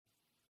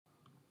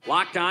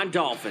Locked On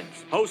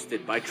Dolphins,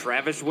 hosted by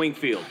Travis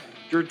Wingfield,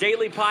 your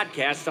daily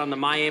podcast on the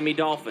Miami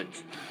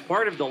Dolphins,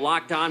 part of the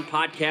Locked On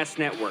Podcast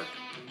Network,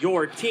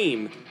 your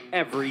team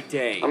every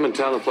day. I'm in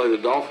town to play the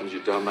Dolphins, you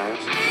dumbass.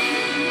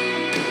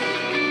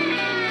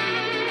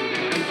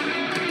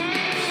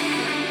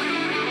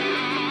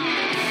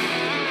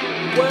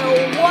 Well,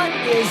 what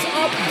is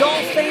up,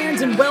 Dolph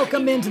fans, and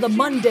welcome into the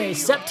Monday,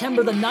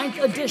 September the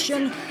 9th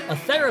edition, a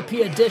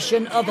therapy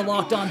edition of the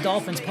Locked On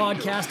Dolphins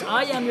podcast.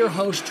 I am your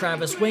host,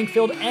 Travis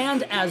Wingfield,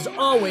 and as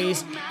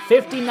always,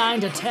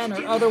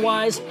 59-10 or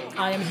otherwise,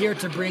 I am here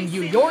to bring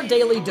you your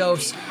daily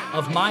dose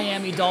of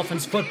Miami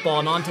Dolphins football.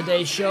 And on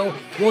today's show,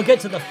 we'll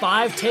get to the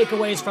 5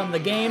 takeaways from the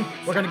game.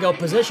 We're going to go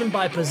position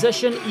by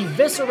position,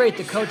 eviscerate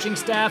the coaching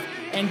staff,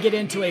 and get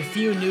into a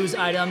few news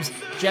items.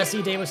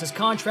 Jesse Davis's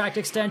contract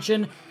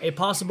extension, a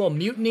possible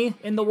mutiny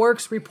in the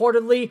works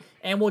reportedly,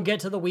 and we'll get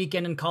to the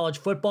weekend in college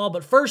football.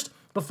 But first,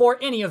 before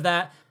any of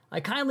that, I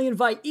kindly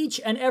invite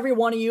each and every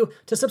one of you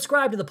to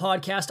subscribe to the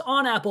podcast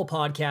on Apple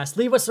Podcasts.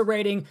 Leave us a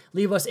rating,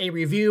 leave us a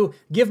review,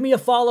 give me a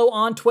follow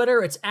on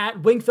Twitter. It's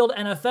at Wingfield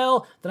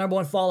NFL, the number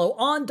one follow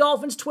on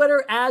Dolphins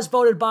Twitter, as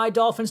voted by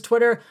Dolphins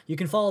Twitter. You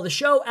can follow the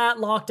show at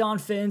Locked On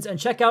Fins and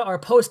check out our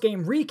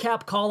post-game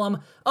recap column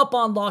up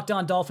on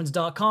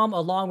LockedOnDolphins.com,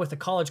 along with the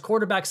college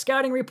quarterback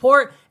scouting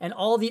report and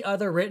all the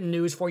other written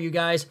news for you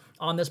guys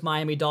on this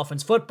Miami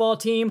Dolphins football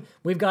team.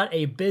 We've got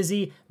a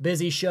busy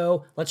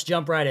show. Let's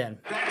jump right in.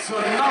 That's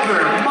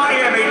another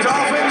Miami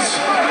Dolphins.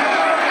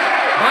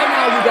 By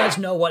now, you guys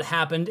know what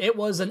happened. It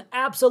was an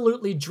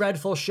absolutely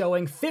dreadful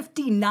showing,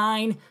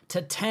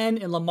 59-10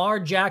 in Lamar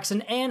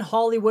Jackson and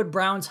Hollywood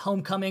Brown's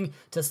homecoming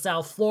to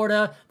South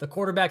Florida. The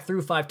quarterback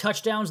threw 5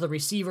 touchdowns. The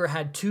receiver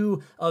had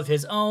 2 of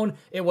his own.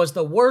 It was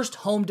the worst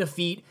home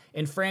defeat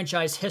in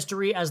franchise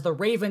history, as the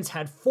Ravens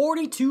had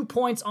 42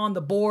 points on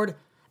the board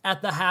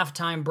at the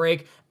halftime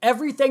break.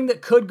 Everything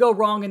that could go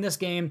wrong in this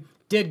game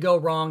did go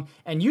wrong,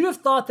 and you'd have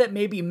thought that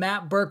maybe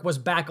Matt Burke was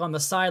back on the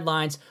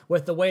sidelines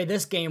with the way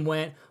this game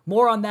went.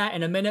 More on that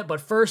in a minute,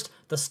 but first,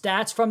 the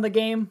stats from the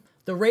game.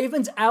 The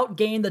Ravens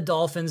outgained the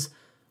Dolphins.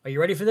 Are you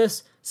ready for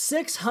this?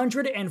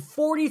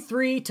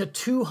 643 to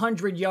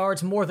 200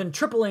 yards, more than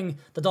tripling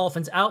the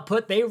Dolphins'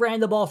 output. They ran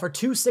the ball for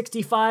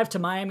 265 to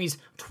Miami's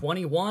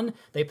 21.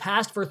 They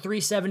passed for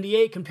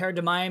 378 compared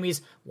to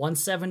Miami's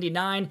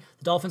 179.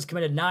 The Dolphins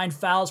committed 9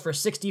 fouls for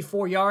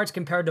 64 yards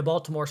compared to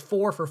Baltimore's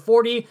 4 for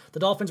 40. The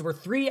Dolphins were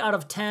 3 out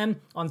of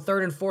 10 on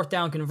 3rd and 4th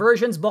down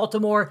conversions.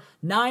 Baltimore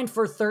 9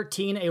 for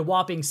 13, a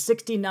whopping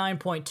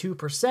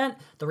 69.2%.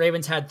 The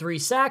Ravens had 3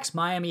 sacks.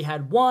 Miami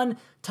had 1.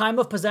 Time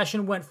of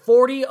possession went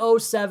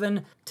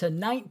 40:07 to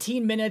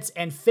 19 minutes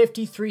and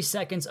 53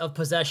 seconds of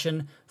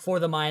possession for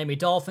the Miami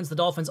Dolphins. The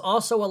Dolphins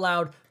also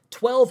allowed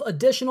 12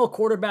 additional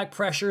quarterback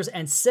pressures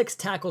and 6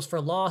 tackles for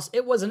loss.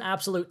 It was an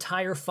absolute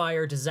tire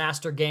fire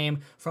disaster game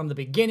from the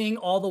beginning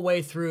all the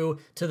way through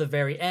to the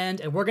very end.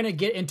 And we're going to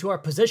get into our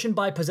position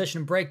by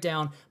position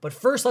breakdown. But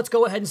first, let's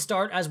go ahead and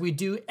start, as we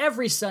do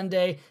every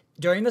Sunday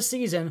during the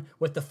season,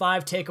 with the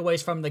 5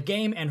 takeaways from the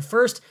game. And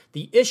first,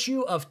 the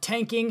issue of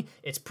tanking.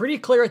 It's pretty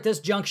clear at this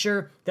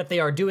juncture that they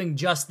are doing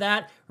just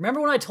that. Remember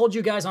when I told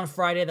you guys on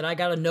Friday that I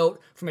got a note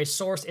from a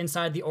source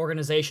inside the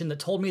organization that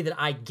told me that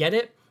I get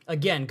it?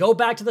 Again, go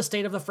back to the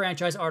State of the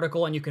Franchise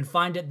article and you can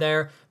find it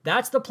there.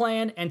 That's the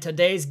plan, and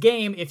today's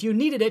game, if you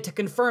needed it to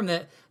confirm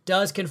it,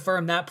 does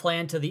confirm that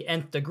plan to the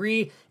nth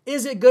degree.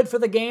 Is it good for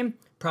the game?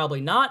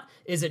 Probably not.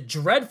 Is it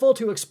dreadful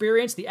to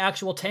experience the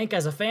actual tank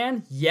as a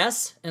fan?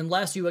 Yes,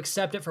 unless you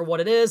accept it for what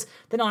it is,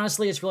 then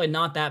honestly it's really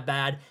not that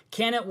bad.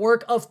 Can it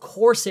work? Of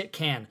course it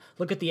can.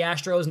 Look at the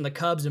Astros and the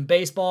Cubs in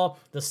baseball,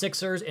 the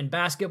Sixers in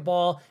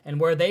basketball, and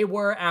where they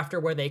were after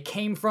where they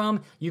came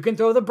from. You can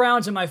throw the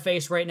Browns in my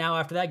face right now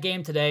after that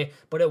game today,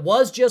 but it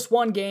was just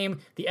one game.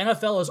 The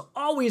NFL is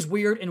always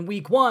weird in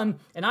week 1,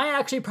 and I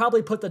actually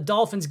probably put the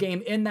Dolphins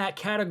game in that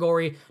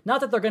category.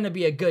 Not that they're going to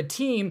be a good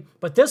team,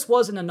 but this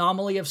was an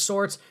anomaly of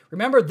sorts.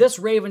 Remember, this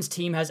Ravens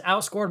team has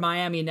outscored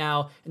Miami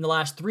now in the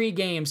last 3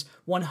 games,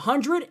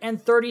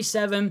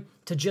 137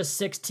 to just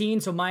 16.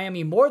 So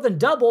Miami more than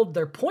doubled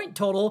their point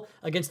total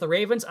against the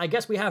Ravens. I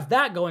guess we have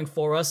that going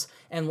for us.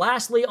 And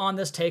lastly, on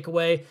this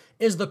takeaway,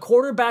 is the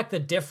quarterback the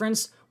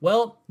difference?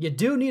 Well, you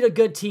do need a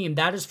good team,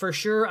 that is for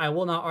sure. I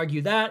will not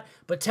argue that.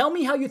 But tell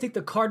me how you think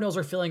the Cardinals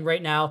are feeling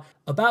right now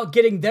about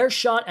getting their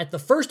shot at the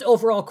first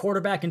overall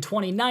quarterback in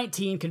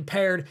 2019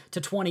 compared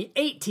to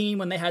 2018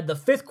 when they had the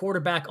 5th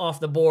quarterback off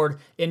the board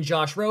in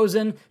Josh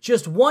Rosen.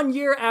 Just 1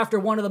 year after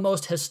one of the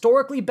most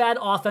historically bad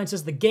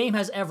offenses the game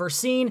has ever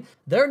seen,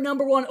 their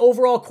number 1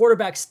 overall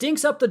quarterback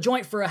stinks up the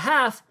joint for a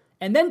half,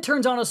 and then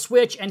turns on a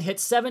switch and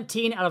hits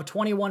 17 out of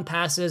 21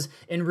 passes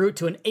en route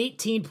to an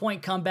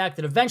 18-point comeback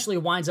that eventually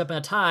winds up in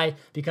a tie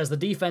because the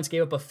defense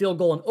gave up a field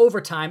goal in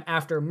overtime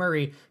after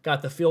Murray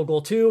got the field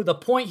goal too. The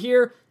point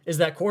here is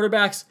that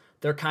quarterbacks,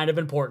 they're kind of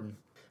important.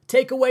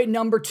 Takeaway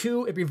number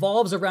 2, it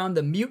revolves around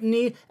the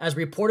mutiny. As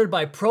reported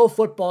by Pro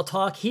Football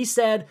Talk, he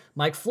said,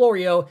 Mike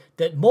Florio,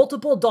 that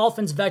multiple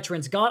Dolphins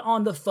veterans got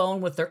on the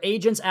phone with their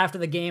agents after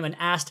the game and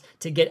asked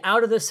to get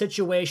out of the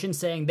situation,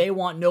 saying they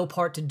want no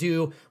part to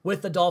do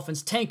with the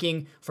Dolphins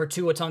tanking for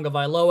Tua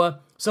Tagovailoa.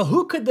 So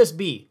who could this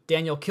be?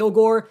 Daniel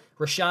Kilgore,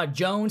 Rashad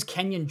Jones,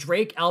 Kenyon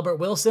Drake, Albert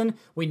Wilson?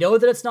 We know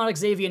that it's not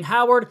Xavier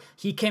Howard.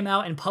 He came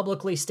out and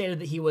publicly stated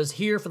that he was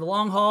here for the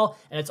long haul,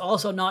 and it's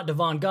also not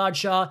Devon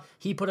Godshaw.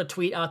 He put a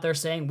tweet out there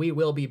saying, we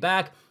will be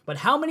back. But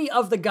how many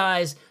of the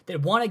guys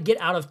that want to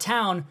get out of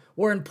town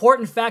were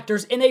important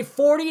factors in a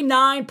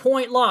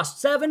 49-point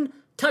loss? 7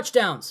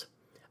 touchdowns.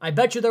 I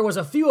bet you there was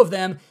a few of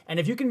them, and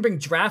if you can bring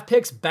draft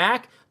picks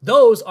back,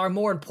 those are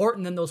more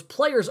important than those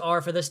players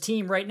are for this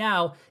team right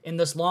now in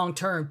this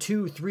long-term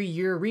 2-3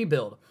 year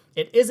rebuild.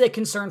 It is a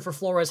concern for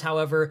Flores,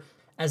 however,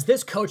 as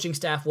this coaching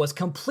staff was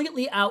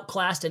completely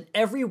outclassed in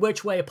every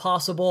which way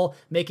possible,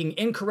 making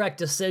incorrect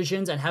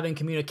decisions and having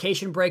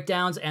communication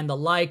breakdowns and the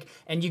like.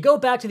 And you go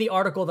back to the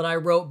article that I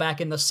wrote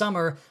back in the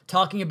summer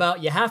talking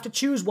about you have to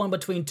choose one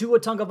between Tua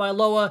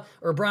Tagovailoa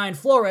or Brian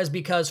Flores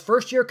because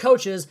first-year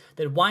coaches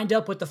that wind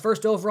up with the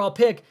first overall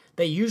pick,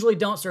 they usually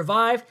don't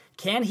survive.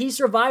 Can he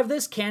survive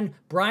this? Can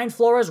Brian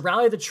Flores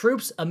rally the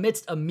troops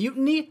amidst a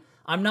mutiny?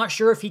 I'm not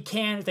sure if he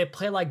can if they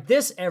play like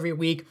this every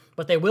week,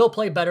 but they will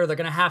play better. They're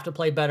going to have to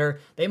play better.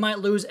 They might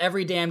lose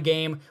every damn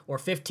game or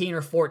 15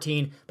 or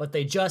 14, but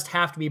they just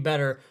have to be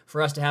better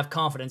for us to have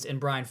confidence in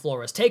Brian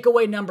Flores.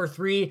 Takeaway number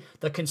 3,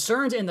 the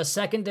concerns in the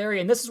secondary,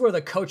 and this is where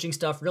the coaching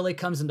stuff really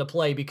comes into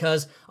play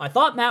because I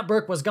thought Matt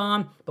Burke was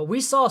gone, but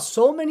we saw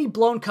so many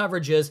blown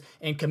coverages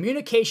and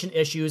communication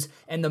issues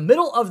and the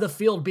middle of the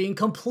field being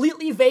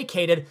completely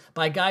vacated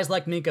by guys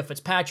like Minkah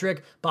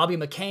Fitzpatrick, Bobby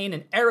McCain,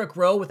 and Eric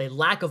Rowe with a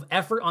lack of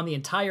effort on the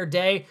entire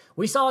day.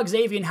 We saw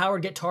Xavier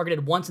Howard get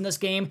targeted once in this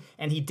game,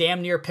 and he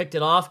damn near picked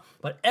it off,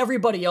 but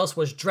everybody else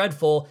was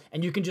dreadful,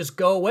 and you can just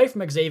go away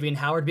from Xavier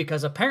Howard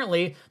because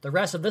apparently the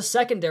rest of this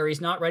secondary is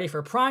not ready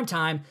for prime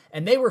time,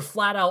 and they were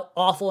flat out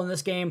awful in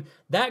this game.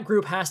 That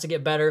group has to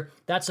get better.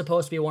 That's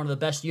supposed to be one of the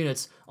best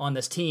units on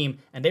this team,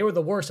 and they were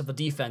the worst of the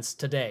defense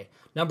today.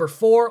 Number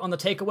 4 on the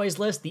takeaways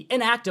list, the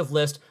inactive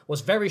list,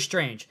 was very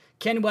strange.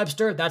 Ken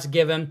Webster, that's a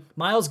given.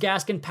 Myles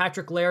Gaskin,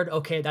 Patrick Laird,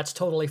 okay, that's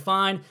totally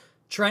fine.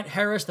 Trent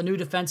Harris, the new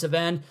defensive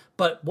end.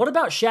 But what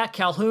about Shaq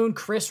Calhoun,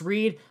 Chris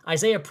Reed?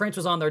 Isaiah Prince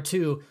was on there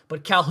too.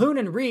 But Calhoun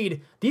and Reed,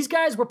 these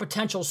guys were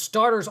potential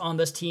starters on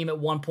this team at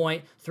one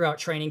point throughout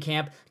training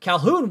camp.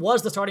 Calhoun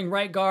was the starting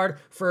right guard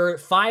for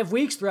 5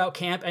 weeks throughout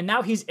camp, and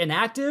now he's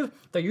inactive.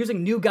 They're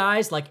using new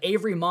guys like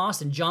Avery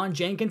Moss and John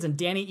Jenkins and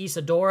Danny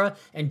Isadora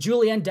and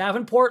Julian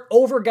Davenport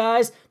over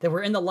guys that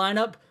were in the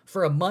lineup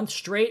for a month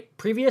straight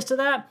previous to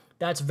that.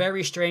 That's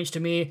very strange to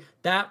me.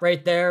 That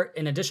right there,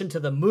 in addition to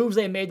the moves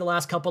they made the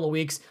last couple of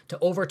weeks to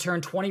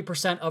overturn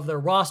 20% of their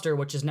roster,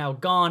 which is now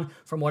gone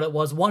from what it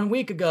was 1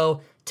 week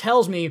ago,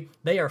 tells me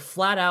they are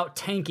flat out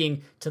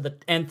tanking to the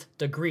nth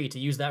degree, to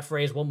use that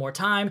phrase one more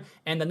time.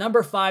 And the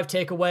number 5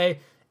 takeaway,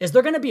 is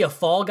there going to be a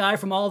fall guy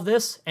from all of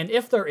this? And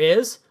if there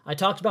is, I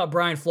talked about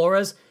Brian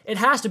Flores, it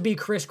has to be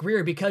Chris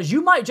Grier because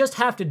you might just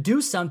have to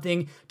do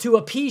something to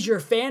appease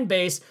your fan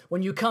base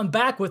when you come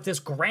back with this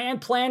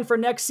grand plan for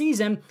next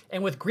season.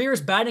 And with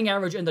Grier's batting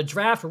average in the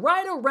draft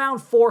right around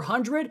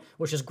 400,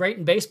 which is great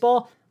in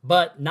baseball,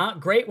 but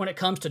not great when it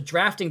comes to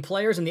drafting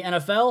players in the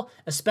NFL,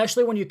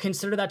 especially when you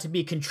consider that to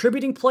be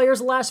contributing players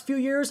the last few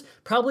years,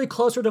 probably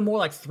closer to more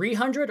like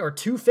 300 or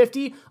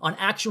 250 on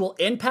actual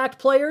impact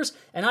players.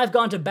 And I've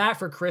gone to bat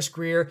for Chris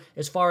Grier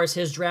as far as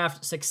his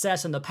draft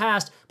success in the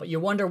past, but you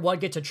wonder what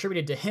gets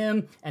attributed to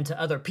him and to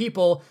other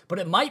people. But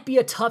it might be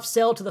a tough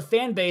sell to the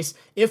fan base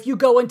if you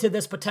go into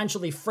this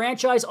potentially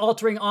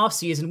franchise-altering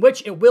offseason,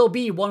 which it will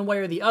be one way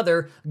or the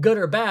other, good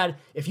or bad.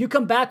 If you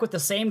come back with the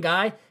same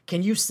guy,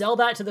 can you sell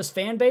that to this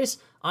fan base?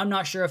 I'm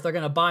not sure if they're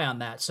going to buy on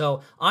that.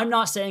 So I'm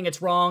not saying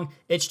it's wrong.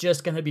 It's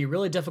just going to be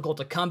really difficult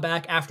to come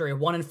back after a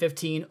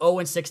 1-15,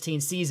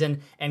 0-16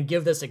 season and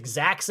give this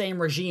exact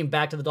same regime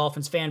back to the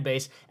Dolphins fan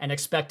base and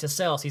expect to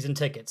sell season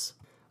tickets.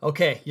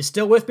 Okay, you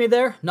still with me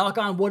there? Knock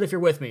on wood if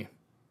you're with me.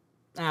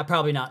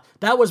 Probably not.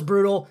 That was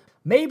brutal.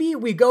 Maybe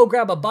we go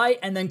grab a bite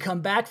and then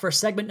come back for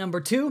segment number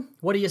 2.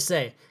 What do you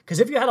say? Because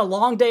if you had a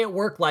long day at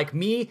work like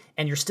me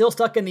and you're still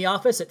stuck in the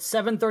office at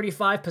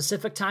 7:35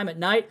 Pacific time at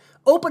night,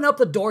 open up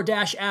the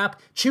DoorDash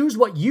app, choose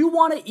what you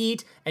want to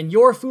eat, and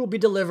your food will be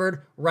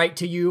delivered right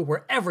to you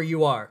wherever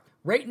you are.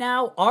 Right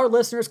now, our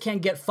listeners can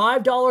get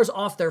 $5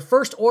 off their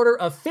first order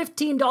of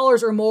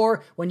 $15 or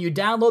more when you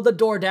download the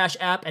DoorDash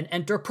app and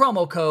enter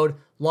promo code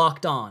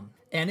LOCKEDON.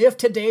 And if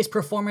today's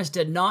performance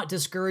did not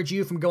discourage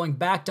you from going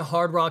back to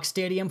Hard Rock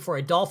Stadium for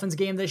a Dolphins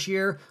game this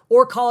year,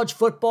 or college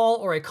football,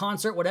 or a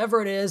concert,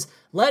 whatever it is,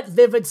 let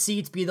Vivid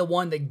Seats be the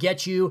one that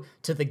gets you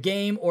to the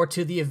game or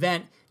to the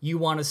event you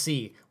want to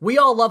see. We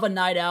all love a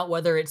night out,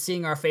 whether it's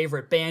seeing our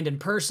favorite band in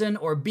person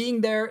or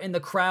being there in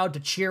the crowd to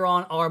cheer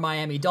on our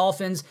Miami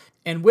Dolphins.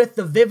 And with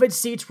the Vivid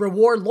Seats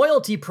Reward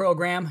Loyalty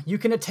Program, you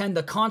can attend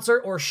the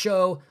concert or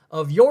show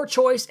of your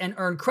choice and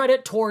earn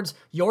credit towards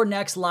your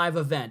next live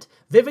event.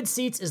 Vivid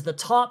Seats is the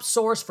top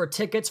source for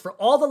tickets for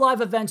all the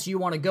live events you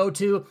want to go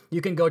to. You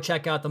can go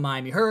check out the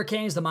Miami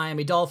Hurricanes, the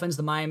Miami Dolphins,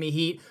 the Miami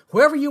Heat.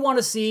 Whoever you want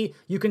to see,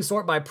 you can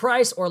sort by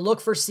price or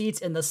look for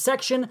seats in the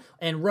section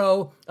and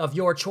row of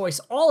your choice.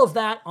 All of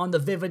that on the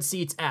Vivid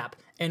Seats app.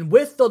 And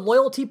with the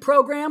loyalty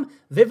program,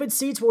 Vivid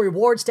Seats will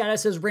reward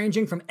statuses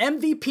ranging from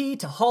MVP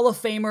to Hall of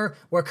Famer,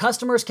 where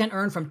customers can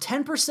earn from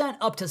 10%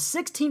 up to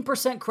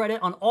 16%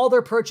 credit on all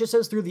their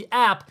purchases through the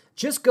app.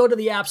 Just go to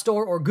the App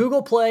Store or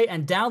Google Play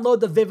and download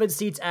the Vivid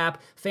Seats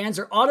app. Fans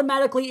are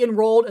automatically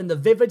enrolled in the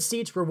Vivid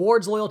Seats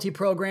Rewards Loyalty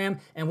Program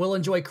and will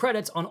enjoy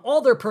credits on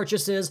all their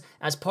purchases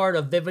as part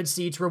of Vivid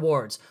Seats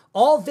Rewards.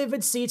 All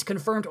Vivid Seats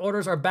confirmed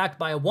orders are backed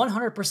by a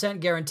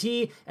 100%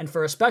 guarantee, and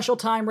for a special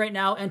time right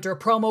now, enter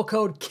promo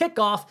code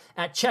KICKOFF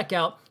at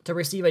checkout to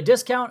receive a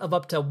discount of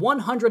up to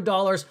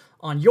 $100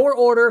 on your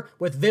order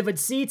with Vivid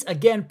Seats.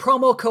 Again,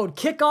 promo code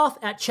KICKOFF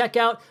at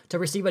checkout to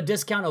receive a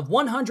discount of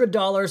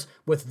 $100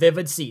 with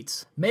Vivid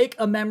Seats. Make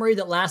a memory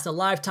that lasts a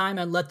lifetime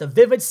and let the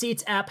Vivid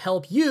Seats app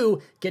help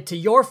you get to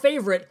your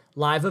favorite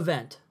live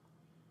event.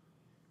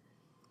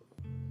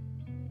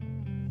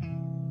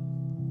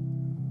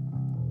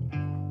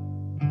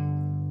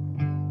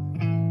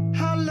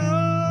 How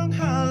long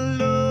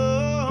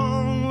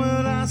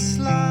will I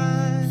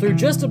slide? Through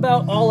just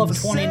about all of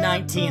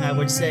 2019, I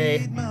would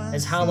say,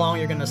 is how long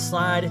you're going to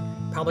slide.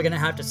 Probably going to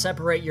have to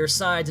separate your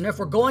sides. And if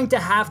we're going to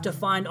have to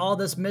find all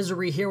this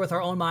misery here with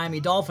our own Miami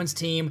Dolphins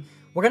team,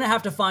 we're going to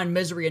have to find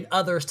misery in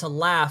others to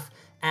laugh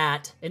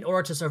at in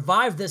order to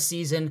survive this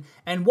season.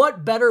 And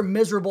what better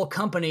miserable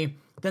company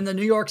than the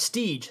New York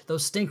Steege,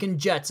 those stinking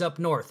Jets up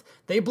north.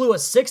 They blew a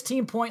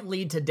 16-point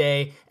lead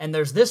today, and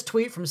there's this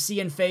tweet from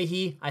Cian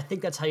Fahey, I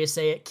think that's how you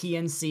say it,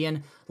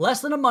 Cian. Less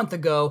than a month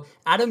ago,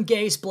 Adam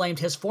Gase blamed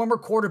his former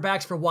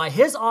quarterbacks for why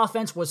his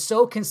offense was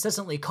so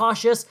consistently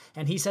cautious,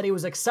 and he said he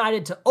was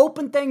excited to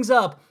open things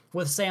up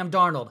with Sam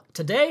Darnold.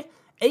 Today,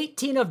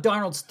 18 of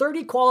Darnold's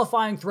 30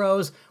 qualifying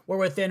throws were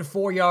within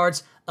 4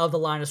 yards of the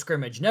line of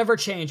scrimmage. Never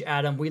change,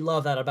 Adam. We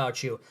love that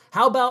about you.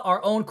 How about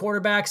our own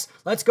quarterbacks?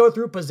 Let's go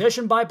through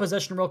position by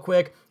position real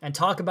quick and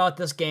talk about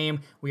this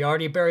game. We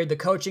already buried the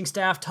coaching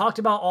staff, talked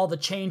about all the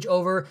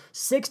changeover,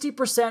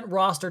 60%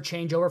 roster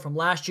changeover from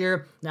last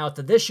year, now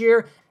to this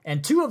year.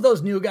 And two of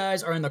those new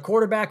guys are in the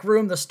quarterback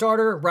room. The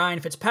starter, Ryan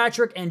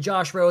Fitzpatrick, and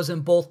Josh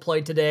Rosen both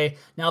played today.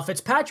 Now,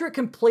 Fitzpatrick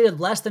completed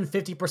less than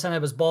 50%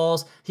 of his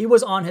balls. He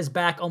was on his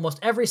back almost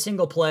every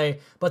single play,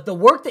 but the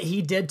work that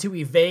he did to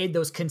evade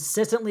those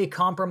consistently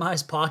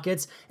compromised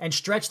pockets and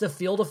stretch the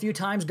field a few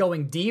times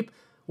going deep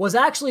was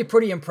actually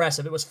pretty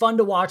impressive. It was fun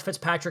to watch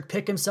Fitzpatrick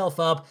pick himself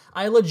up.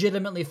 I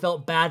legitimately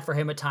felt bad for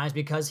him at times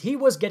because he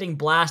was getting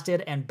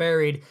blasted and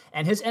buried,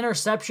 and his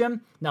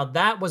interception, now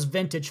that was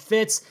vintage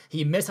Fitz.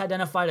 He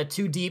misidentified a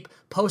too deep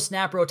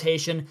post-snap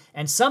rotation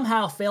and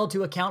somehow failed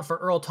to account for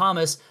Earl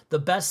Thomas, the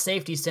best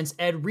safety since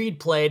Ed Reed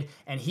played,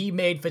 and he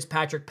made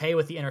Fitzpatrick pay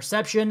with the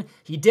interception.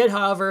 He did,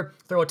 however,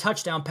 throw a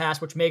touchdown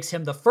pass, which makes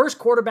him the first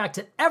quarterback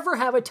to ever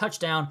have a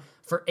touchdown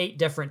for 8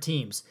 different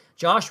teams.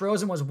 Josh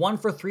Rosen was 1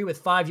 for 3 with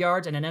 5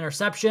 yards and an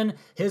interception.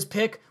 His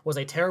pick was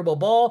a terrible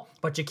ball,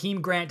 but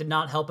Jakeem Grant did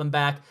not help him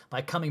back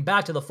by coming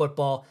back to the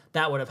football.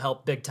 That would have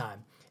helped big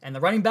time. And the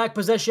running back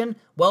position,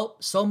 well,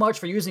 so much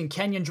for using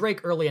Kenyon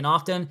Drake early and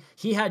often.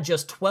 He had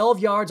just 12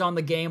 yards on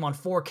the game on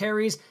 4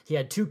 carries. He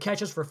had 2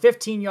 catches for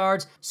 15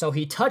 yards, so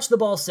he touched the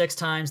ball 6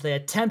 times. They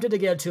attempted to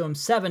get it to him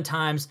 7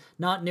 times,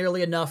 not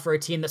nearly enough for a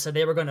team that said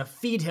they were going to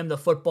feed him the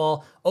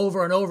football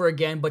over and over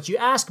again. But you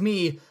ask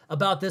me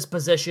about this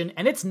position,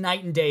 and it's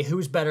night and day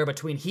who's better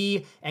between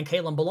he and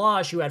Kalen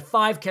Ballage, who had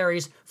 5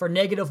 carries for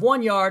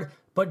 -1 yard.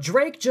 But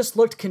Drake just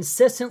looked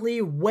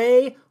consistently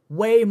way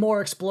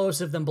more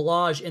explosive than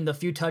Ballage in the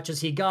few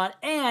touches he got,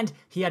 and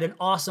he had an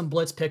awesome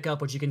blitz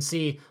pickup, which you can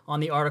see on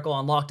the article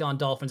on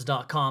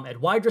LockedOnDolphins.com. At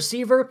wide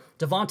receiver,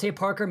 Devontae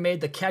Parker made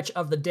the catch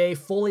of the day,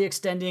 fully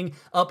extending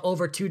up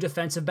over 2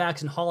 defensive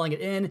backs and hauling it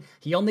in.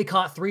 He only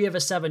caught 3 of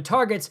his 7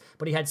 targets,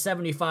 but he had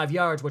 75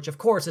 yards, which of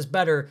course is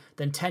better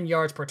than 10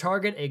 yards per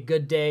target. A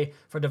good day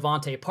for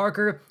Devontae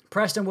Parker.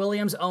 Preston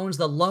Williams owns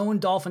the lone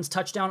Dolphins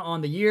touchdown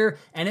on the year,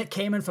 and it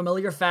came in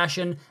familiar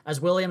fashion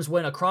as Williams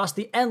went across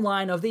the end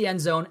line of the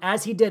end zone,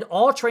 as he did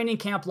all training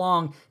camp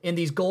long in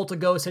these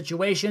goal-to-go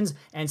situations,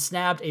 and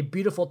snapped a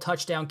beautiful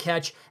touchdown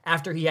catch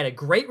after he had a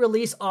great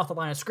release off the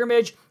line of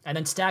scrimmage and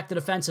then stacked the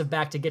defensive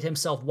back to get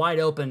himself wide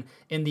open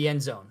in the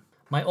end zone.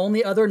 My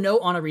only other note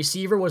on a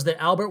receiver was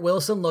that Albert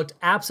Wilson looked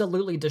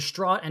absolutely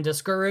distraught and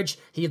discouraged.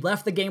 He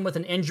left the game with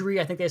an injury.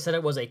 I think they said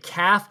it was a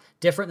calf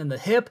different than the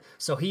hip,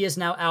 so he is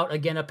now out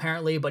again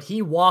apparently, but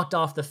he walked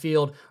off the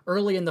field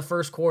early in the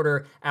first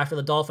quarter after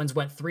the Dolphins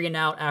went 3 and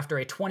out after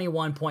a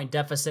 21-point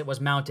deficit was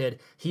mounted.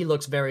 He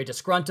looks very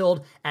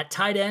disgruntled. At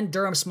tight end,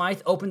 Durham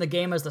Smythe opened the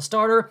game as the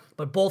starter,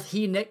 but both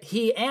he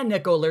and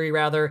Nick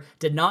O'Leary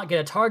did not get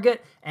a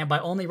target, and by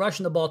only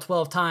rushing the ball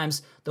 12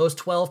 times, those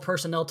 12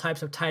 personnel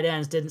types of tight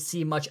ends didn't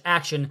see much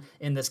action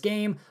in this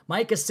game.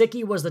 Mike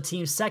Gesicki was the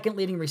team's second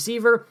leading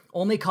receiver,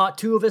 only caught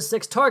 2 of his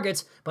 6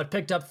 targets, but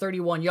picked up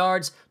 31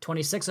 yards,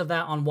 26 of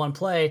that on one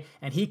play,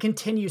 and he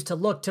continues to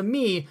look to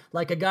me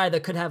like a guy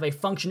that could have a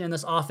function in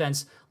this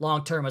offense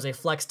long-term as a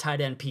flex tight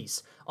end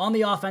piece. On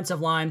the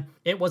offensive line,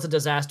 it was a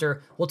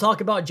disaster. We'll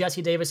talk about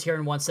Jesse Davis here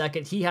in 1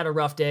 second. He had a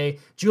rough day.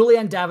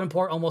 Julian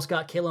Davenport almost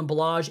got Kalen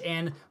Ballage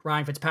and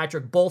Ryan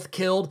Fitzpatrick both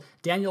killed.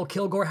 Daniel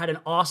Kilgore had an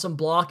awesome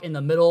block in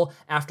the middle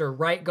after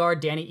right guard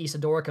Danny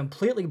Isidora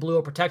completely blew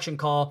a protection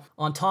call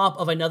on top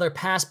of another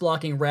pass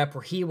blocking rep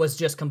where he was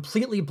just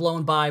completely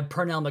blown by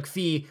Pernell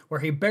McPhee,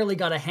 where he barely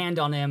got a hand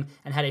on him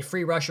and had a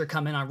free rusher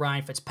come in on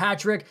Ryan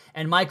Fitzpatrick,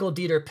 and Michael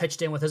Dieter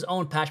pitched in with his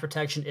own pass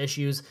protection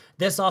issues.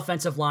 This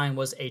offensive line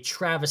was a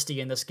travesty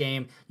in this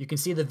game. You can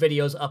see the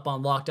videos up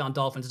on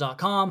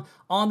LockedOnDolphins.com.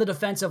 On the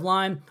defensive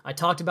line, I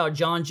talked about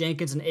John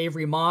Jenkins and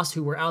Avery Moss,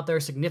 who were out there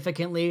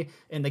significantly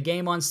in the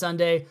game on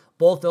Sunday.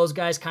 Both those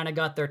guys kind of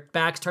got their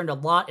backs turned a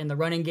lot in the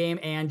running game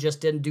and just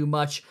didn't do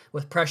much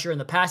with pressure in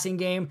the passing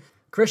game.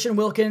 Christian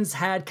Wilkins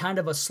had kind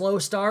of a slow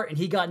start, and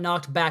he got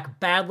knocked back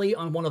badly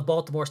on one of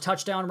Baltimore's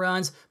touchdown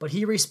runs, but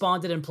he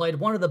responded and played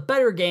one of the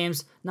better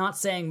games, not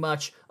saying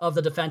much, of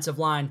the defensive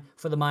line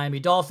for the Miami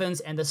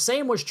Dolphins, and the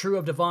same was true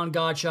of Devon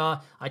Godshaw.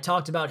 I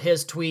talked about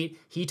his tweet.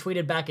 He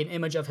tweeted back an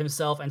image of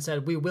himself and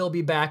said, "We will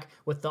be back,"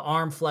 with the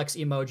arm flex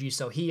emoji,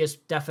 so he is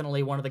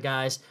definitely one of the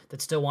guys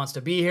that still wants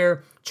to be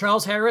here.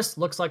 Charles Harris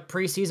looks like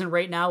preseason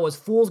right now was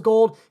fool's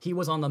gold. He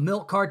was on the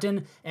milk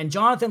carton, and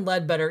Jonathan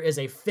Ledbetter is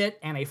a fit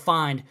and a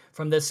find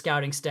from this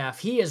scouting staff.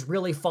 He is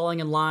really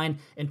falling in line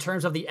in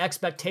terms of the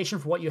expectation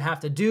for what you have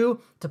to do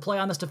to play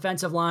on this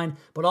defensive line,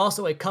 but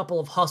also a couple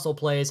of hustle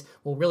plays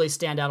will really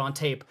stand out on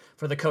tape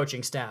for the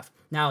coaching staff.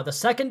 Now, the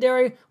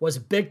secondary was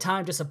big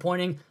time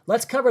disappointing.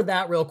 Let's cover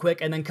that real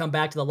quick and then come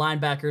back to the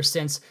linebackers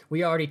since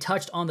we already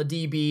touched on the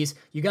DBs.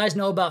 You guys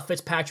know about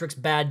Fitzpatrick's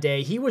bad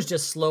day. He was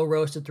just slow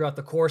roasted throughout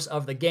the course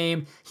of the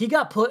game. He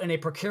got put in a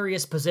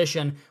precarious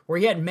position where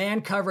he had man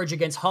coverage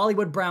against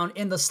Hollywood Brown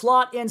in the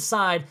slot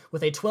inside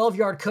with a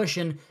 12-yard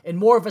cushion in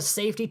more of a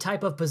safety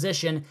type of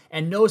position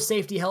and no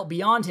safety help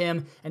beyond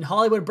him, and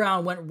Hollywood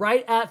Brown went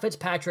right at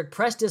Fitzpatrick,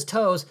 pressed his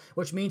toes,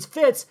 which means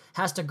Fitz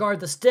has to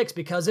guard the sticks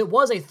because it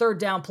was a third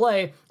down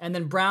play, and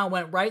then Brown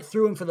went right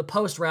through him for the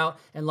post route,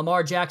 and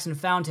Lamar Jackson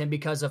found him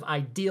because of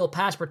ideal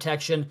pass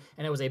protection,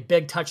 and it was a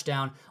big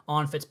touchdown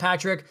on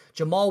Fitzpatrick.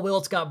 Jamal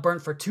Wiltz got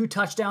burnt for 2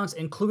 touchdowns,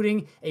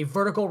 including a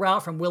vertical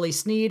route from Willie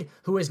Snead,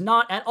 who is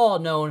not at all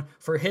known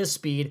for his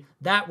speed.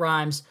 That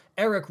rhymes.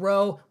 Eric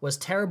Rowe was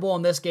terrible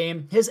in this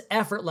game. His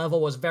effort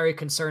level was very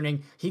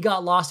concerning. He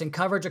got lost in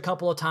coverage a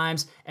couple of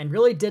times and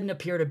really didn't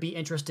appear to be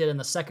interested in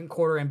the second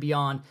quarter and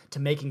beyond to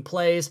making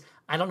plays.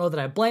 I don't know that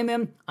I blame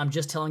him. I'm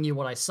just telling you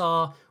what I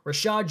saw.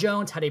 Rashad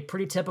Jones had a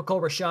pretty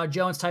typical Rashad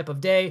Jones type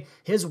of day.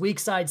 His weak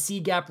side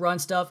C-gap run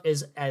stuff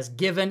is as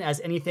given as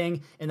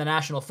anything in the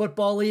National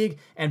Football League.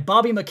 And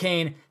Bobby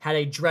McCain had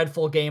a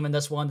dreadful game in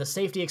this one, the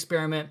safety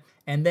experiment.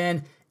 And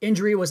then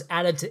injury was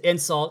added to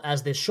insult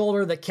as the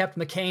shoulder that kept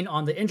McCain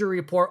on the injury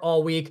report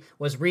all week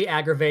was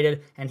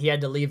re-aggravated and he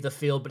had to leave the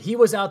field. But he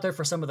was out there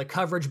for some of the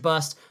coverage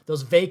busts,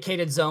 those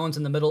vacated zones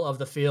in the middle of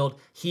the field.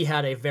 He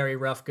had a very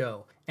rough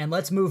go. And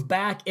let's move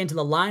back into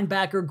the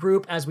linebacker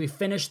group as we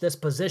finish this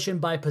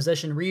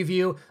position-by-position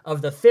review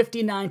of the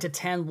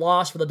 59-10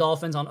 loss for the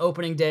Dolphins on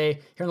opening day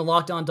here on the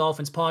Locked On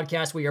Dolphins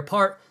podcast. We are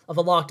part of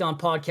the Locked On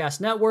Podcast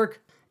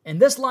Network. And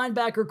this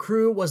linebacker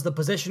crew was the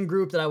position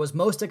group that I was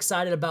most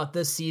excited about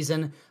this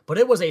season, but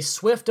it was a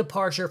swift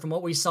departure from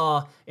what we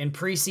saw in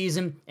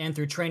preseason and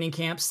through training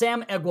camp.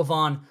 Sam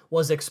Eguavoen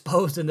was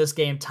exposed in this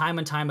game time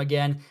and time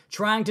again,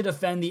 trying to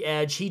defend the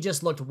edge. He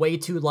just looked way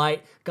too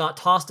light, got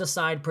tossed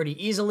aside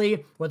pretty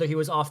easily, whether he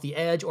was off the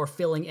edge or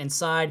filling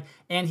inside,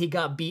 and he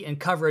got beat in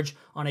coverage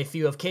on a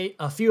few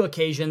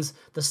occasions.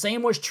 The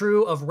same was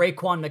true of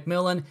Raekwon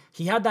McMillan.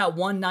 He had that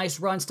one nice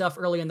run stuff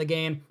early in the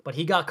game, but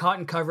he got caught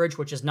in coverage,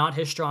 which is not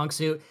his strong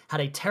suit, had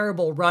a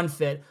terrible run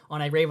fit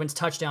on a Ravens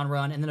touchdown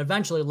run, and then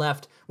eventually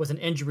left with an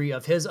injury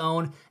of his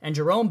own. And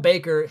Jerome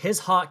Baker, his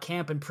hot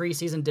camp in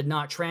preseason did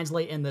not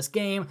translate in this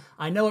game.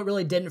 I know it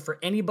really didn't for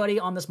anybody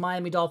on this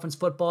Miami Dolphins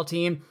football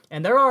team,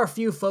 and there are a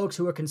few folks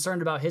who are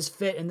concerned about his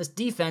fit in this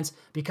defense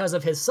because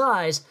of his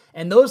size,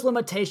 and those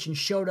limitations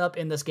showed up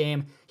in this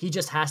game. He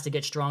just has to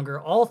get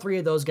stronger. All three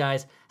of those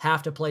guys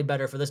have to play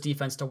better for this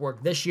defense to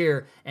work this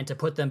year and to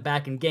put them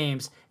back in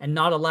games and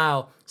not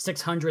allow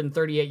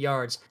 638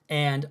 yards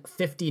and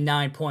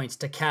 59 points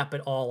to cap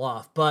it all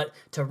off. But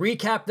to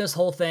recap this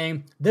whole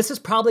thing, this is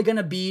probably going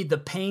to be the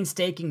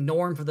painstaking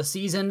norm for the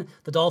season.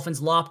 The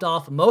Dolphins lopped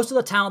off most of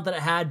the talent that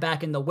it had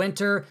back in the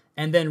winter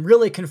and then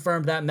really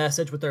confirmed that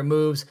message with their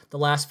moves the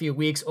last few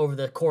weeks over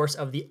the course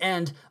of the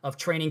end of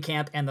training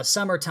camp and the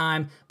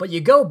summertime. But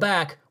you go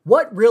back,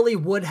 what really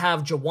would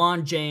have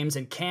Jawan James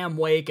and Cam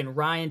Wake and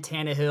Ryan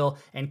Tannehill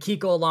and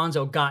Kiko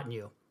Alonso gotten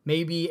you?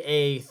 Maybe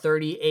a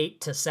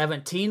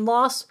 38-17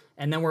 loss,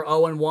 and then we're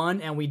 0-1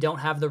 and we don't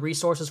have the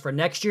resources for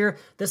next year.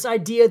 This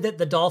idea that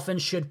the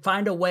Dolphins should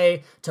find a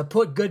way to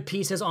put good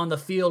pieces on the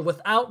field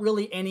without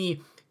really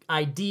any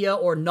idea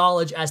or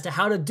knowledge as to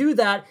how to do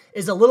that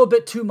is a little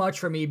bit too much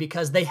for me,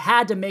 because they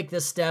had to make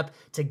this step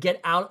to get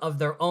out of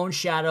their own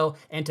shadow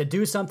and to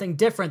do something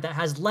different that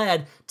has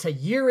led to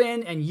year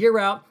in and year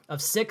out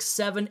of 6,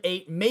 7,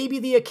 8, maybe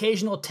the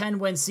occasional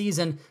 10-win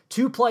season,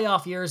 2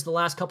 playoff years the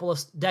last couple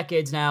of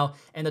decades now,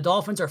 and the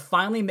Dolphins are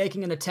finally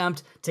making an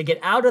attempt to get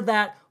out of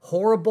that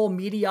horrible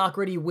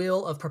mediocrity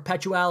wheel of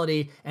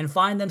perpetuality and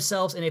find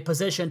themselves in a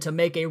position to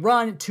make a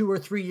run 2 or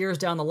 3 years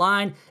down the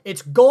line.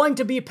 It's going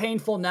to be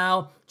painful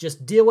now.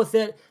 Just deal with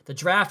it. The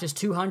draft is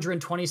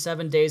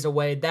 227 days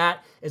away.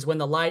 That is when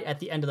the light at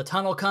the end of the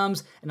tunnel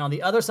comes. And on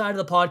the other side of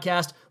the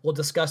podcast, we'll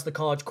discuss the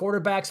college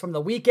quarterbacks from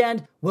the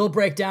weekend. We'll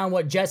break down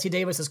what Jesse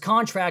Davis's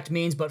contract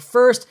means. But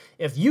first,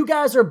 if you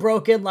guys are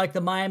broken like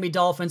the Miami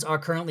Dolphins are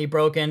currently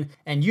broken,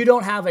 and you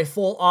don't have a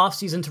full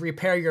offseason to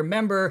repair your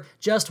member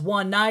just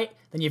one night,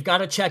 then you've got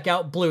to check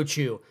out Blue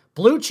Chew.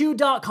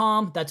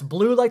 BlueChew.com, that's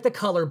blue like the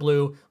color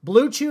blue.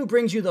 Blue Chew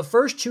brings you the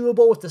first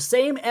chewable with the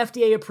same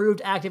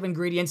FDA-approved active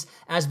ingredients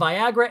as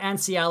Viagra and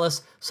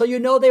Cialis, so you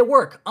know they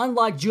work,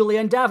 unlike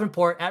Julian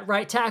Davenport at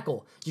right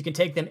tackle. You can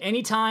take them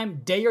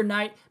anytime, day or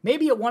night,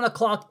 maybe at 1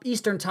 o'clock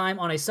Eastern time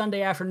on a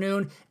Sunday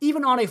afternoon,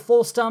 even on a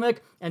full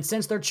stomach, and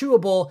since they're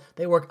chewable,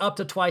 they work up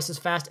to twice as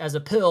fast as a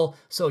pill,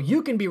 so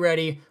you can be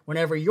ready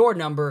whenever your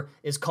number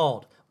is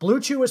called. Blue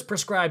Chew is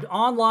prescribed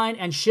online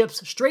and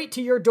ships straight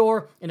to your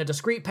door in a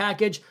discreet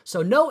package,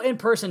 so no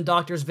in-person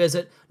doctor's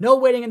visit, no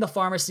waiting in the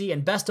pharmacy,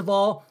 and best of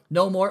all,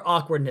 no more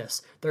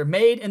awkwardness. They're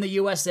made in the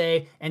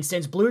USA, and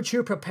since Blue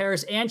Chew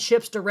prepares and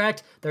ships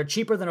direct, they're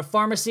cheaper than a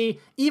pharmacy.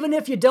 Even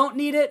if you don't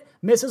need it,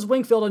 Mrs.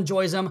 Wingfield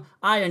enjoys them,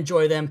 I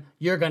enjoy them,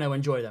 you're going to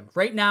enjoy them.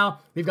 Right now,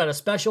 we've got a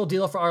special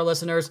deal for our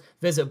listeners.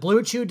 Visit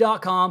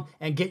BlueChew.com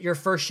and get your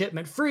first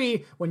shipment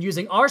free when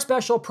using our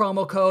special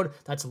promo code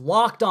that's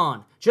locked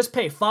on. Just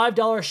pay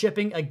 $5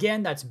 shipping.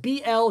 Again, that's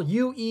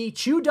BLUE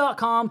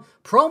Chew.com,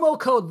 promo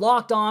code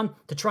locked on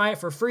to try it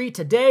for free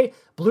today.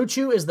 Blue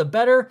Chew is the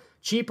better,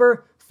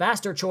 cheaper,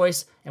 faster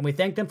choice, and we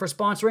thank them for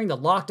sponsoring the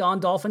Locked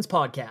On Dolphins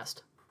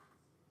podcast.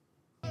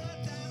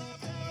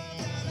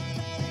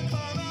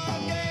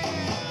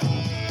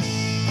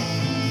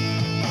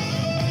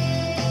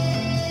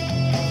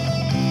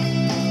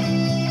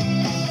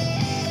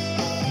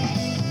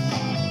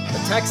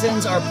 The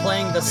Texans are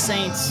playing the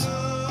Saints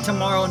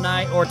tomorrow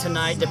night or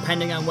tonight,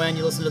 depending on when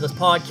you listen to this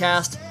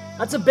podcast.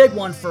 That's a big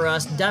one for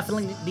us.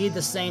 Definitely need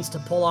the Saints to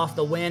pull off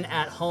the win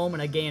at home in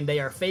a game they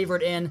are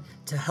favored in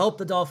to help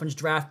the Dolphins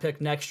draft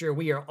pick next year.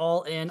 We are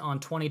all in on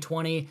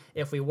 2020.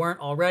 If we weren't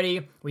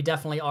already, we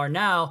definitely are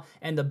now.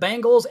 And the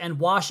Bengals and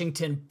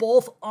Washington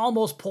both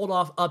almost pulled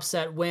off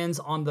upset wins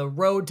on the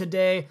road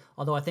today,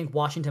 although I think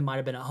Washington might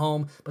have been at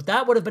home. But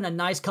that would have been a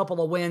nice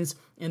couple of wins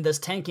in this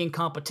tanking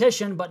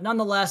competition. But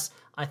nonetheless,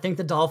 I think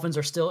the Dolphins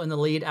are still in the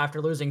lead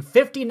after losing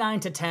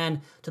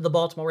 59-10 to the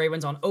Baltimore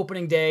Ravens on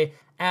opening day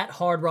at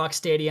Hard Rock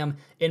Stadium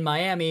in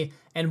Miami.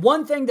 And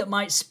one thing that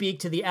might speak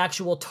to the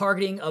actual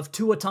targeting of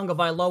Tua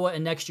Tagovailoa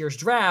in next year's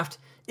draft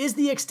is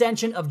the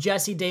extension of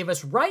Jesse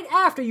Davis right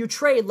after you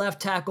trade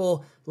left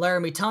tackle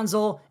Laramie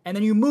Tunsil, and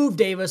then you move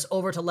Davis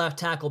over to left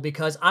tackle,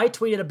 because I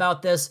tweeted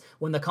about this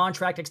when the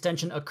contract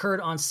extension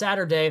occurred on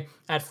Saturday.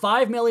 At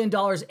 $5 million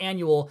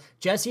annual,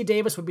 Jesse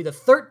Davis would be the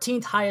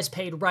 13th highest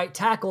paid right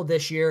tackle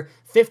this year,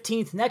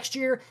 15th next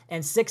year,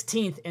 and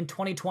 16th in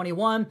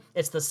 2021.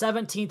 It's the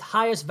 17th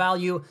highest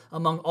value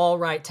among all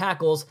right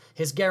tackles.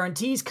 His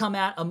guarantees come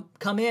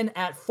in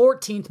at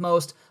 14th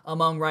most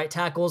among right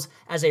tackles.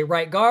 As a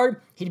right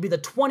guard, he'd be the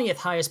 20th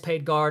highest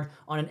paid guard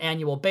on an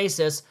annual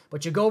basis.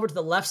 But you go over to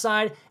the left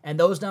side, and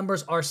those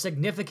numbers are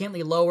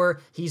significantly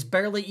lower. He's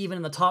barely even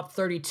in the top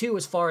 32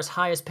 as far as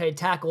highest paid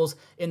tackles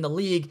in the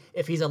league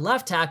if he's a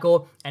left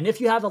tackle. And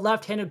if you have a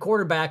left-handed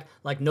quarterback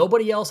like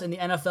nobody else in the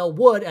NFL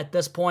would at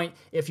this point,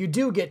 if you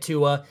do get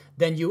Tua,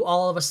 then you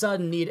all of a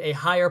sudden need a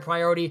higher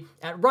priority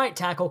at right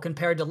tackle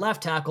compared to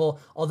left tackle,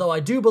 although I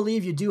do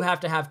believe you do have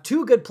to have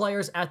two good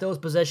players at those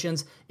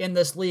positions in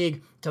this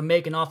league to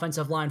make an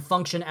offensive line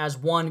function as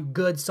one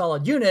good,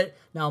 solid unit.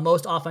 Now,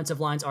 most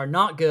offensive lines are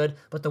not good,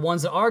 but the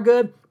ones that are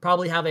good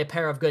probably have a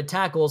pair of good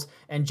tackles.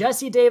 And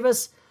Jesse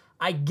Davis,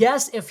 I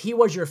guess if he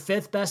was your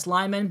 5th best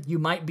lineman, you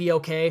might be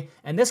okay.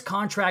 And this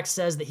contract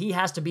says that he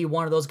has to be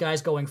one of those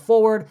guys going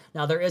forward.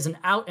 Now, there is an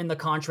out in the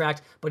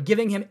contract, but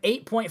giving him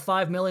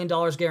 $8.5 million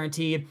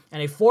guaranteed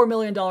and a $4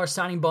 million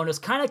signing bonus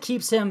kind of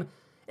keeps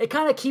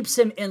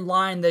him in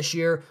line this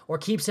year, or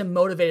keeps him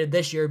motivated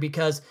this year,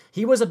 because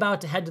he was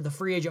about to head to the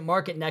free agent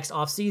market next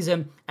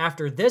offseason.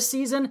 After this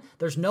season,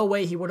 there's no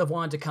way he would have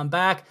wanted to come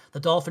back. The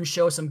Dolphins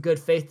show some good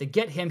faith to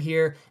get him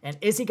here. And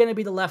is he going to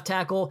be the left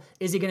tackle?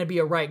 Is he going to be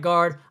a right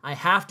guard? I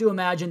have to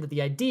imagine that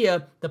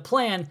the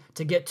plan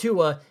to get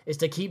Tua is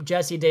to keep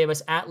Jesse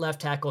Davis at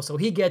left tackle. So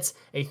he gets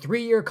a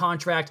 3-year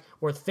contract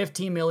worth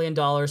 $15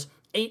 million.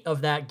 8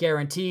 of that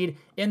guaranteed.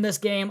 In this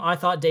game, I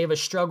thought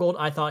Davis struggled.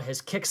 I thought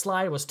his kick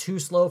slide was too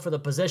slow for the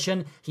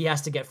position. He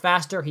has to get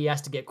faster. He has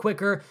to get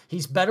quicker.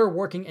 He's better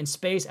working in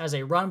space as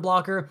a run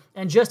blocker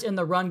and just in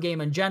the run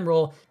game in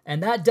general.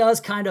 And that does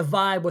kind of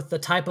vibe with the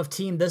type of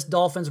team this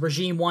Dolphins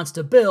regime wants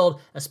to build,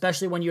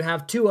 especially when you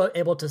have Tua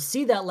able to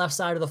see that left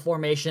side of the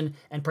formation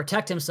and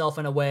protect himself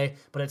in a way.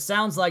 But it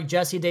sounds like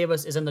Jesse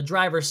Davis is in the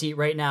driver's seat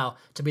right now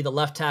to be the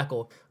left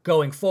tackle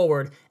going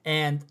forward.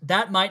 And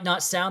that might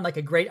not sound like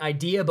a great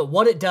idea, but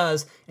what it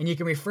does, and you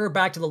can refer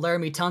back to the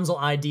Laramie Tunsil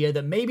idea,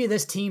 that maybe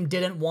this team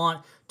didn't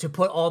want to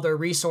put all their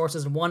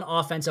resources in one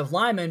offensive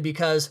lineman,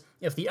 because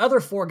if the other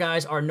 4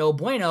 guys are no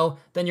bueno,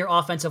 then your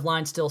offensive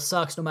line still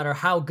sucks no matter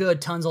how good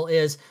Tunsil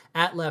is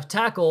at left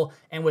tackle.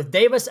 And with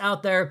Davis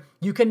out there,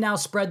 you can now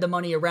spread the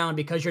money around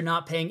because you're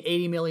not paying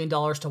 $80 million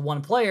to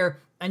one player.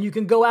 And you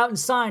can go out and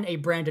sign a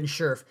Brandon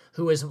Scherff,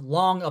 who is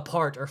long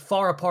apart, or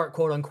far apart,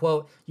 quote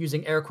unquote,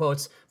 using air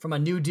quotes, from a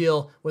new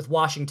deal with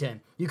Washington.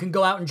 You can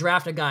go out and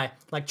draft a guy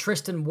like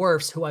Tristan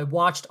Wirfs, who I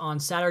watched on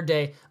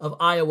Saturday, of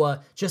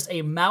Iowa, just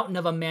a mountain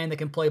of a man that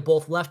can play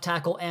both left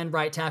tackle and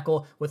right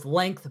tackle with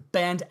length,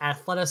 bend,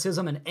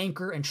 athleticism, and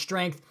anchor and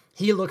strength.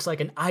 He looks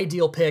like an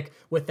ideal pick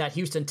with that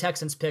Houston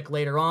Texans pick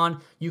later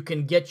on. You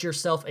can get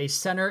yourself a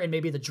center in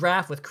maybe the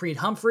draft with Creed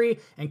Humphrey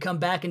and come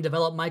back and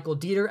develop Michael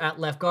Dieter at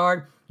left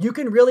guard. You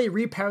can really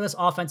repair this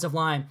offensive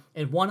line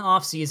in one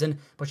offseason,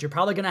 but you're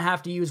probably going to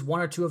have to use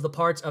 1 or 2 of the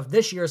parts of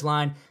this year's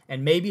line,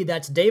 and maybe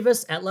that's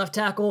Davis at left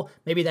tackle,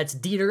 maybe that's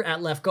Dieter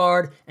at left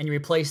guard, and you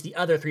replace the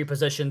other 3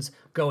 positions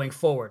going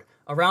forward.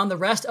 Around the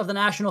rest of the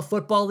National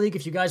Football League,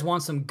 if you guys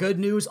want some good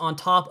news on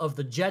top of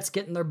the Jets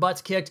getting their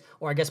butts kicked,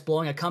 or I guess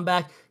blowing a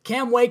comeback,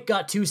 Cam Wake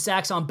got 2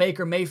 sacks on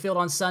Baker Mayfield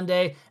on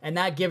Sunday, and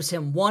that gives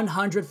him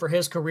 100 for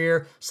his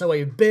career. So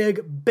a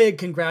big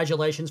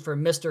congratulations for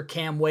Mr.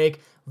 Cam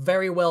Wake.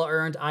 Very well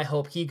earned. I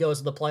hope he goes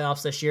to the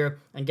playoffs this year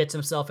and gets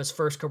himself his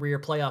first career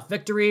playoff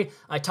victory.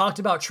 I talked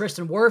about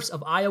Tristan Wirfs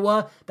of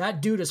Iowa.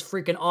 That dude is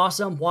freaking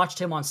awesome. Watched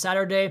him on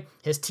Saturday.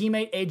 His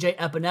teammate AJ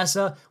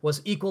Epinesa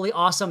was equally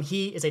awesome.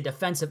 He is a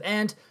defensive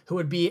end who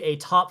would be a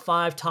top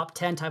 5, top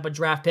 10 type of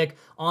draft pick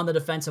on the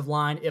defensive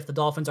line if the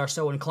Dolphins are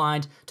so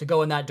inclined to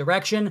go in that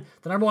direction.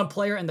 The number 1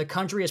 player in the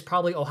country is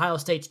probably Ohio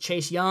State's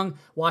Chase Young.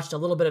 Watched a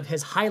little bit of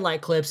his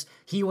highlight clips.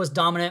 He was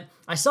dominant.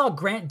 I saw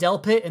Grant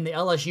Delpit in the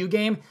LSU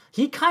game.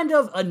 He kind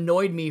of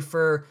annoyed me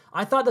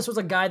I thought this was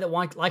a guy that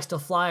likes to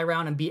fly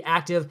around and be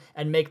active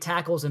and make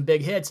tackles and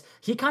big hits.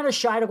 He kind of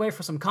shied away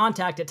from some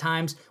contact at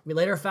times. We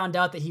later found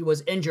out that he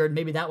was injured.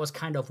 Maybe that was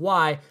kind of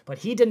why, but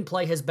he didn't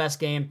play his best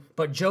game.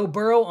 But Joe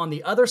Burrow on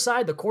the other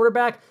side, the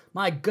quarterback,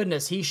 my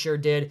goodness, he sure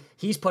did.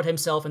 He's put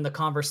himself in the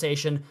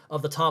conversation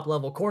of the top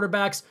level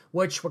quarterbacks,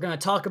 which we're going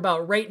to talk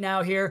about right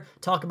now here.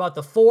 Talk about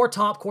the 4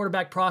 top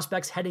quarterback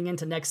prospects heading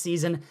into next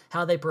season,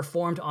 how they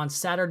performed on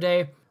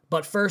Saturday.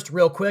 But first,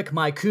 real quick,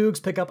 my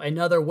Cougs pick up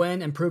another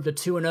win, improved to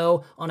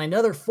 2-0 on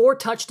another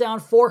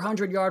 4-touchdown,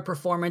 400-yard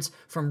performance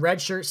from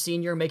redshirt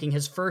senior making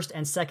his first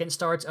and second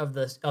starts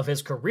of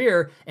his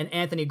career, and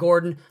Anthony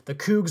Gordon. The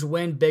Cougs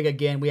win big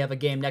again. We have a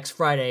game next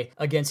Friday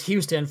against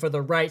Houston for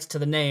the rights to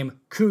the name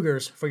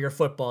Cougars for your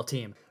football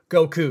team.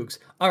 Go Cougs.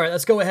 All right,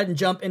 let's go ahead and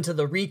jump into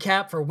the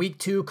recap for Week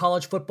 2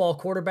 college football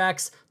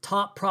quarterbacks.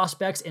 Top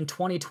prospects in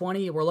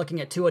 2020. We're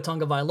looking at Tua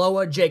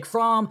Tagovailoa, Jake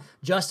Fromm,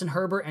 Justin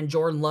Herbert, and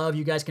Jordan Love.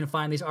 You guys can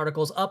find these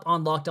articles up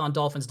on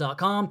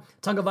LockedOnDolphins.com.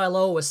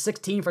 Tagovailoa was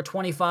 16 for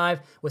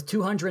 25 with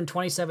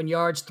 227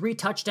 yards, 3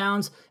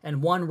 touchdowns,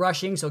 and 1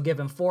 rushing, so give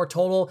him 4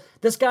 total.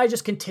 This guy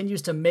just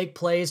continues to make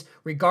plays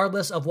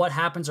regardless of what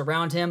happens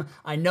around him.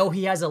 I know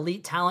he has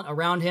elite talent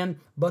around him,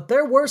 but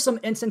there were some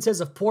instances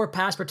of poor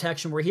pass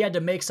protection where he had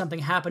to make something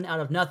happen out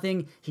of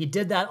nothing. He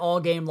did that all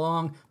game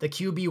long. The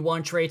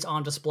QB1 traits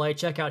on display.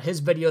 Check out his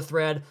video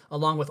thread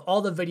along with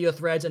all the video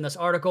threads in this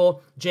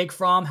article. Jake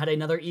Fromm had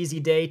another easy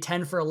day,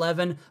 10 for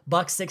 11,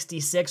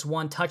 $166,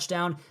 1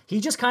 touchdown.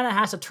 He just kind of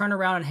has to turn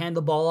around and hand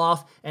the ball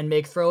off and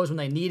make throws when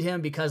they need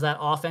him because that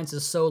offense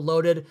is so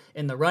loaded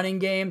in the running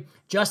game.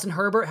 Justin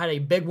Herbert had a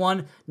big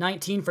one,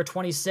 19 for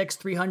 26,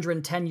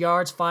 310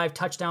 yards, 5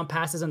 touchdown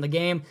passes in the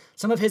game.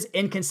 Some of his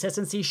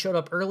inconsistencies showed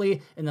up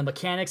early in the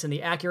mechanics and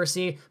the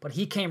accuracy, but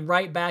he came came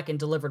right back and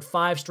delivered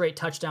 5 straight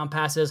touchdown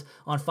passes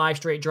on 5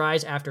 straight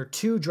drives after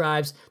 2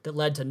 drives that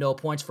led to no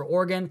points for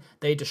Oregon.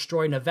 They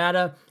destroy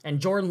Nevada,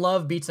 and Jordan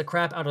Love beats the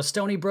crap out of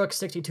Stony Brook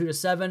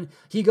 62-7.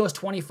 He goes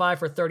 25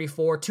 for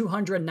 34,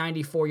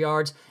 294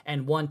 yards,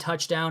 and 1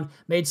 touchdown.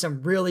 Made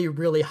some really,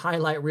 really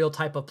highlight reel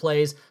type of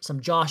plays,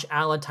 some Josh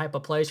Allen type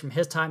of plays from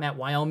his time at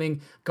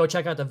Wyoming. Go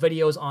check out the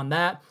videos on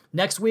that.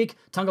 Next week,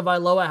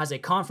 Tagovailoa has a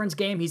conference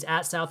game. He's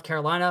at South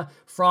Carolina.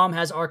 Fromm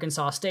has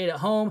Arkansas State at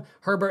home.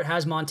 Herbert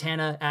has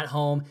Montana at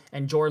home.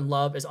 And Jordan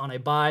Love is on a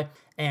bye.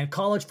 And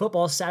college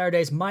football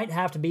Saturdays might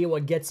have to be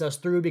what gets us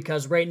through,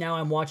 because right now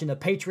I'm watching the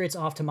Patriots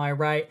off to my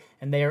right,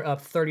 and they are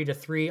up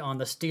 30-3 on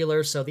the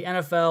Steelers. So the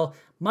NFL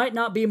might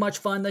not be much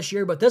fun this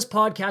year, but this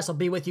podcast will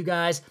be with you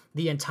guys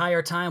the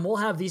entire time. We'll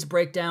have these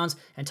breakdowns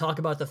and talk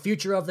about the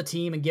future of the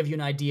team and give you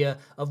an idea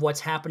of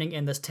what's happening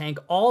in this tank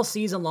all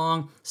season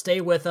long.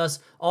 Stay with us.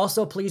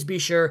 Also, please be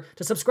sure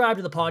to subscribe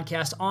to the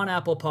podcast on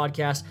Apple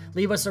Podcasts.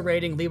 Leave us a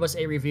rating, leave us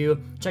a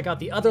review. Check out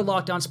the other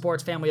Locked On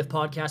Sports family of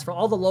podcasts for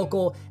all the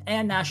local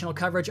and national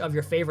coverage of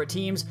your favorite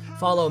teams.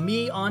 Follow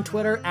me on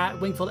Twitter at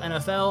Wingfield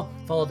NFL.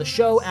 Follow the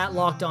show at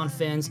Locked On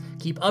Fins.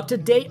 Keep up to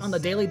date on the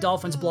Daily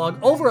Dolphins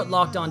blog over at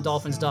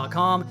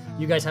LockedOnDolphins.com.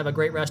 You guys have a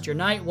great rest of your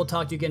night. We'll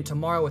talk to you again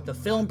tomorrow with the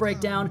film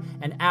breakdown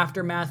and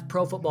aftermath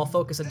Pro Football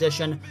Focus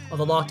edition of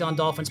the Locked On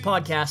Dolphins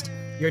podcast,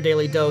 your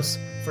daily dose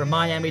for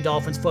Miami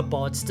Dolphins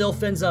football. It's still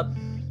Fins up.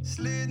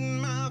 Slitting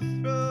my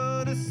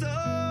throat is so